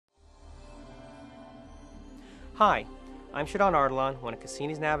Hi, I'm Shadon Ardalon, one of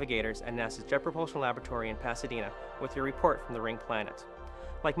Cassini's navigators at NASA's Jet Propulsion Laboratory in Pasadena, with your report from the ring planet.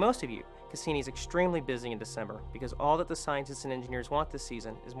 Like most of you, Cassini is extremely busy in December because all that the scientists and engineers want this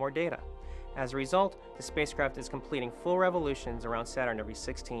season is more data. As a result, the spacecraft is completing full revolutions around Saturn every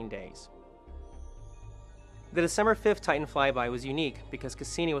 16 days. The December 5th Titan flyby was unique because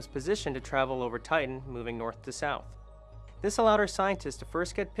Cassini was positioned to travel over Titan, moving north to south. This allowed our scientists to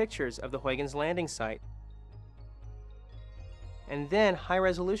first get pictures of the Huygens landing site and then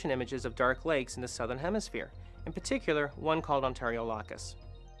high-resolution images of dark lakes in the southern hemisphere, in particular one called Ontario Locus.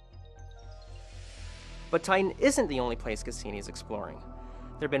 But Titan isn't the only place Cassini is exploring.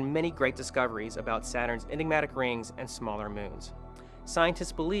 There have been many great discoveries about Saturn's enigmatic rings and smaller moons.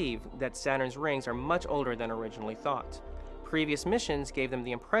 Scientists believe that Saturn's rings are much older than originally thought. Previous missions gave them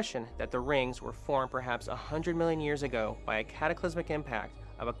the impression that the rings were formed perhaps 100 million years ago by a cataclysmic impact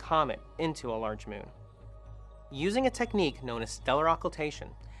of a comet into a large moon. Using a technique known as stellar occultation,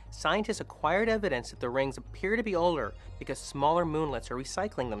 scientists acquired evidence that the rings appear to be older because smaller moonlets are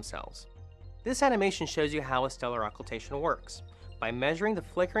recycling themselves. This animation shows you how a stellar occultation works. By measuring the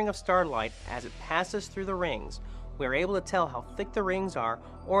flickering of starlight as it passes through the rings, we are able to tell how thick the rings are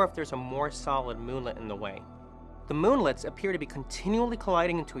or if there's a more solid moonlet in the way. The moonlets appear to be continually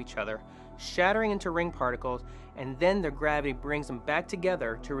colliding into each other, shattering into ring particles, and then their gravity brings them back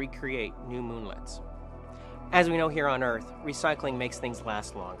together to recreate new moonlets. As we know here on Earth, recycling makes things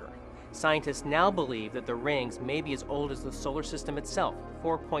last longer. Scientists now believe that the rings may be as old as the solar system itself,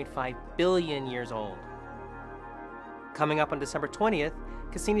 4.5 billion years old. Coming up on December 20th,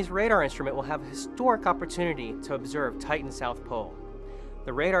 Cassini's radar instrument will have a historic opportunity to observe Titan's South Pole.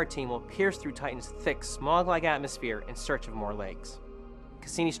 The radar team will pierce through Titan's thick, smog-like atmosphere in search of more lakes.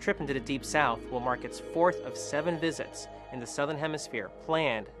 Cassini's trip into the Deep South will mark its 4th of 7 visits in the Southern Hemisphere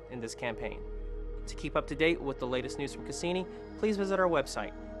planned in this campaign. To keep up to date with the latest news from Cassini, please visit our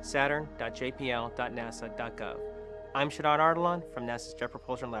website, saturn.jpl.nasa.gov. I'm Shadon Ardalon from NASA's Jet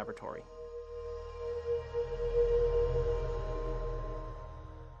Propulsion Laboratory.